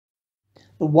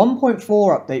The 1.4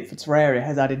 update for Terraria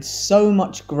has added so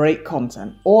much great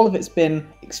content. All of it's been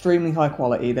extremely high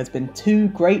quality. There's been 2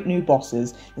 great new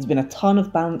bosses, there's been a ton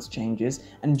of balance changes,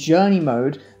 and Journey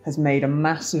mode has made a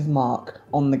massive mark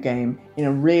on the game in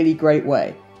a really great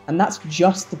way. And that's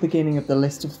just the beginning of the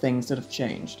list of things that have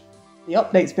changed. The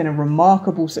update's been a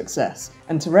remarkable success,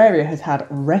 and Terraria has had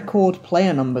record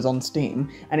player numbers on Steam,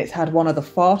 and it's had one of the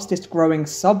fastest growing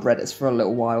subreddits for a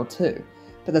little while too.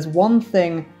 But there's one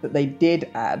thing that they did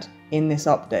add in this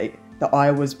update that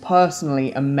I was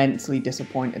personally immensely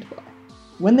disappointed by.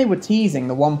 When they were teasing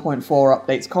the 1.4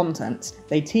 update's contents,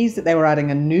 they teased that they were adding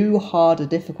a new, harder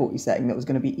difficulty setting that was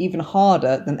going to be even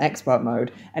harder than Expert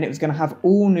Mode, and it was going to have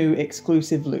all new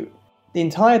exclusive loot. The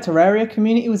entire Terraria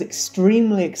community was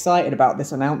extremely excited about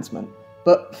this announcement,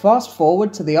 but fast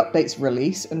forward to the update's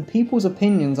release and people's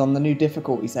opinions on the new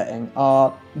difficulty setting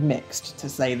are mixed, to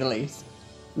say the least.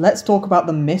 Let's talk about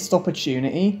the missed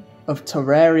opportunity of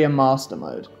Terraria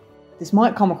Mastermode. This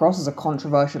might come across as a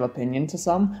controversial opinion to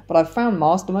some, but I've found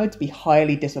Mastermode to be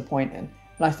highly disappointing,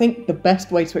 and I think the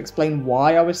best way to explain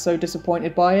why I was so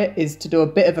disappointed by it is to do a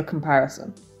bit of a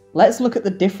comparison. Let's look at the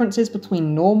differences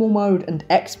between normal mode and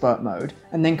expert mode,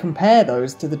 and then compare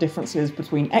those to the differences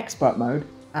between expert mode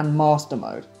and master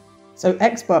mode. So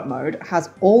expert mode has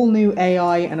all new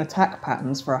AI and attack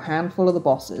patterns for a handful of the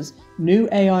bosses, new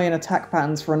AI and attack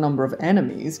patterns for a number of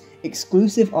enemies,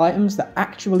 exclusive items that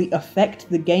actually affect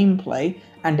the gameplay,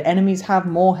 and enemies have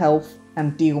more health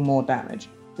and deal more damage.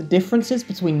 The differences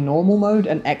between normal mode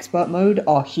and expert mode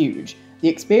are huge. The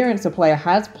experience a player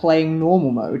has playing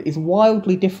normal mode is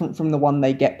wildly different from the one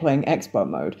they get playing expert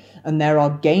mode, and there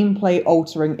are gameplay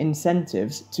altering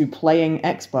incentives to playing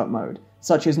expert mode,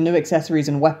 such as new accessories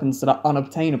and weapons that are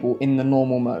unobtainable in the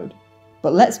normal mode.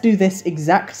 But let's do this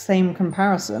exact same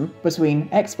comparison between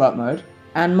expert mode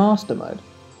and master mode.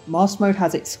 Master mode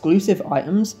has exclusive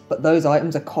items, but those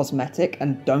items are cosmetic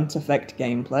and don't affect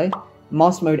gameplay.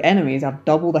 Master mode enemies have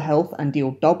double the health and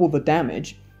deal double the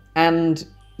damage, and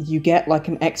you get like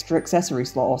an extra accessory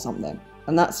slot or something.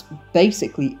 And that's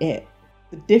basically it.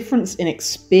 The difference in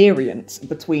experience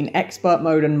between expert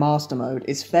mode and master mode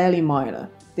is fairly minor.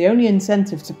 The only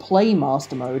incentive to play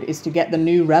master mode is to get the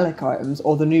new relic items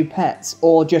or the new pets,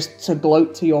 or just to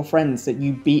gloat to your friends that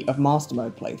you beat a master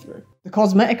mode playthrough. The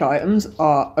cosmetic items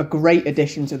are a great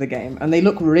addition to the game, and they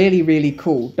look really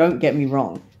cool, don't get me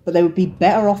wrong, but they would be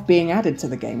better off being added to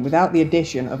the game without the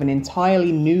addition of an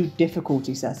entirely new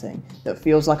difficulty setting that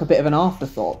feels like a bit of an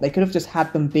afterthought. They could have just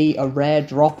had them be a rare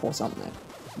drop or something.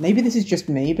 Maybe this is just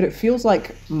me, but it feels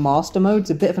like Master Mode's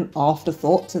a bit of an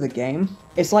afterthought to the game.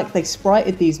 It's like they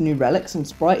sprited these new relics and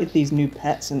sprited these new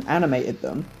pets and animated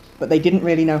them, but they didn't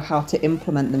really know how to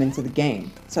implement them into the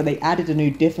game. So they added a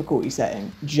new difficulty setting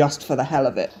just for the hell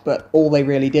of it, but all they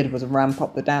really did was ramp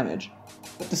up the damage.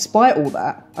 But despite all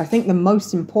that, I think the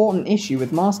most important issue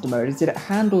with Master Mode is that it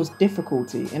handles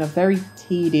difficulty in a very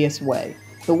tedious way.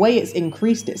 The way it's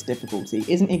increased its difficulty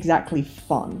isn't exactly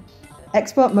fun.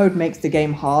 Expert Mode makes the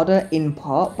game harder, in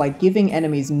part, by giving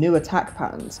enemies new attack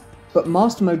patterns, but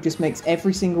Master Mode just makes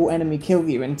every single enemy kill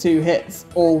you in 2 hits,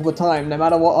 all the time, no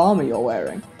matter what armor you're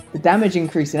wearing. The damage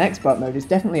increase in Expert Mode is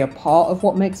definitely a part of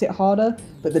what makes it harder,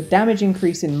 but the damage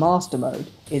increase in Master Mode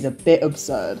is a bit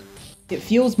absurd. It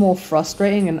feels more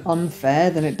frustrating and unfair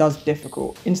than it does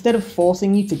difficult. Instead of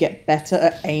forcing you to get better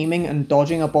at aiming and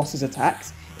dodging a boss's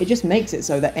attacks, it just makes it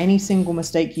so that any single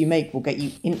mistake you make will get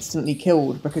you instantly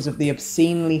killed because of the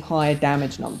obscenely high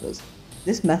damage numbers.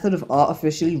 This method of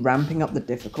artificially ramping up the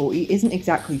difficulty isn't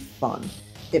exactly fun.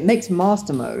 It makes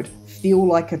Master Mode feel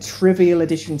like a trivial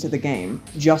addition to the game,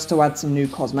 just to add some new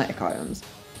cosmetic items.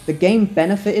 The game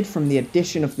benefited from the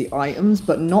addition of the items,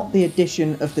 but not the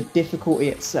addition of the difficulty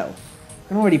itself.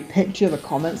 I can already picture the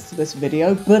comments to this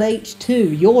video, but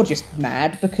Htwo, you're just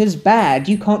mad because bad,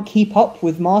 you can't keep up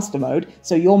with Master Mode,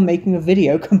 so you're making a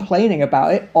video complaining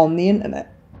about it on the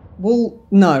internet. Well,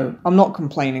 no, I'm not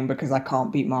complaining because I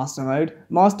can't beat Master Mode.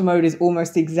 Master Mode is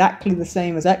almost exactly the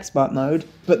same as Expert Mode,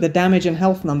 but the damage and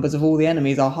health numbers of all the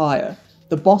enemies are higher.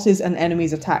 The bosses and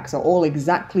enemies' attacks are all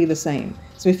exactly the same,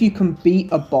 so if you can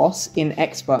beat a boss in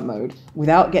Expert Mode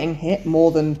without getting hit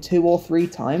more than 2 or 3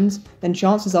 times, then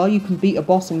chances are you can beat a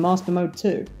boss in Master Mode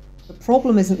too. The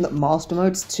problem isn't that Master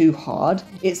Mode's too hard,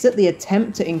 it's that the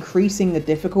attempt at increasing the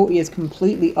difficulty is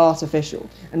completely artificial,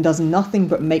 and does nothing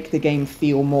but make the game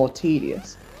feel more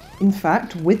tedious. In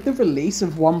fact, with the release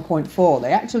of 1.4,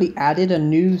 they actually added a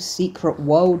new secret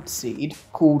world seed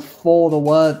called For the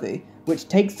Worthy, which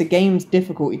takes the game's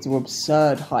difficulty to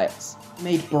absurd heights.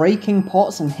 They made breaking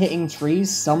pots and hitting trees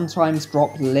sometimes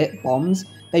drop lit bombs.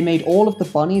 They made all of the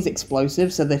bunnies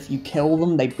explosive so that if you kill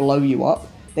them they blow you up.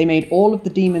 They made all of the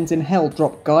demons in hell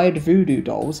drop guide voodoo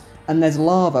dolls, and there's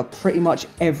lava pretty much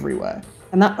everywhere.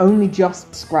 And that only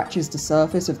just scratches the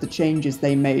surface of the changes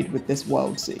they made with this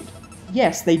world seed.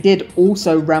 Yes, they did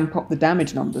also ramp up the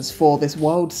damage numbers for this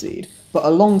world seed, but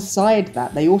alongside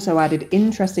that they also added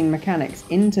interesting mechanics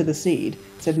into the seed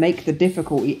to make the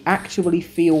difficulty actually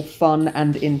feel fun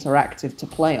and interactive to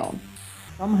play on.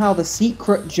 Somehow the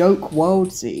secret joke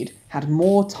world seed had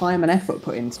more time and effort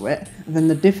put into it than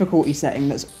the difficulty setting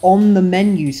that's on the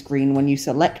menu screen when you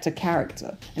select a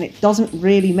character, and it doesn't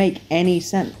really make any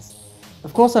sense.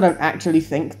 Of course I don't actually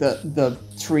think that the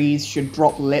trees should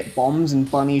drop lit bombs and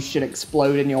bunnies should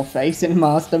explode in your face in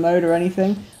Master Mode or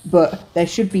anything, but there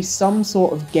should be some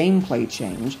sort of gameplay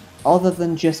change other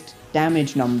than just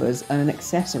damage numbers and an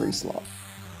accessory slot.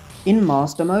 In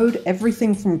Master Mode,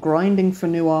 everything from grinding for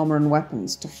new armor and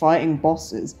weapons to fighting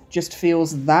bosses just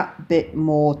feels that bit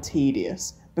more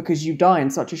tedious, because you die in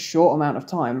such a short amount of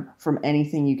time from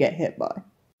anything you get hit by.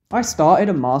 I started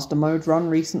a Master Mode run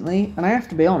recently, and I have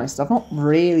to be honest, I've not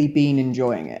really been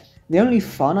enjoying it. The only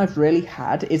fun I've really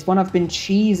had is when I've been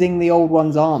cheesing the Old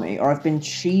One's army, or I've been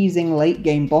cheesing late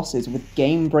game bosses with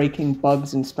game-breaking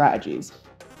bugs and strategies.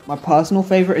 My personal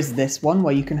favourite is this one,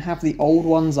 where you can have the Old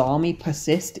One's army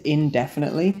persist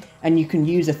indefinitely, and you can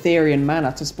use Ethereal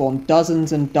mana to spawn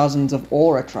dozens and dozens of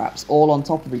aura traps all on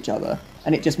top of each other,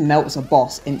 and it just melts a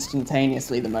boss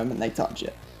instantaneously the moment they touch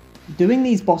it. Doing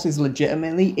these bosses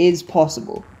legitimately is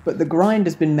possible, but the grind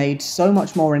has been made so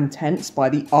much more intense by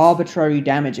the arbitrary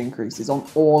damage increases on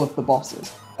all of the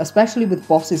bosses, especially with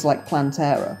bosses like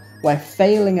Plantera, where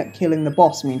failing at killing the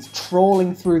boss means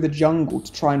trawling through the jungle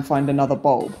to try and find another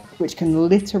bulb, which can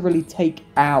literally take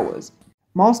hours.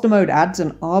 Master Mode adds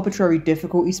an arbitrary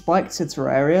difficulty spike to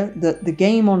Terraria that the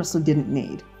game honestly didn't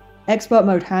need. Expert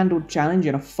Mode handled challenge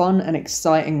in a fun and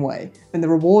exciting way, and the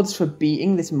rewards for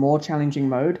beating this more challenging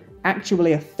mode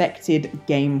actually affected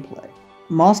gameplay.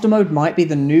 Master Mode might be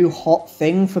the new hot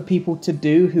thing for people to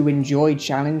do who enjoy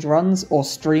challenge runs, or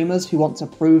streamers who want to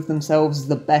prove themselves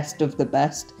the best of the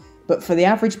best, but for the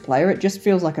average player it just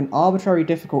feels like an arbitrary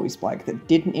difficulty spike that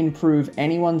didn't improve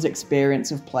anyone's experience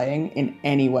of playing in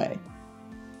any way.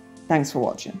 Thanks for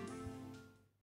watching.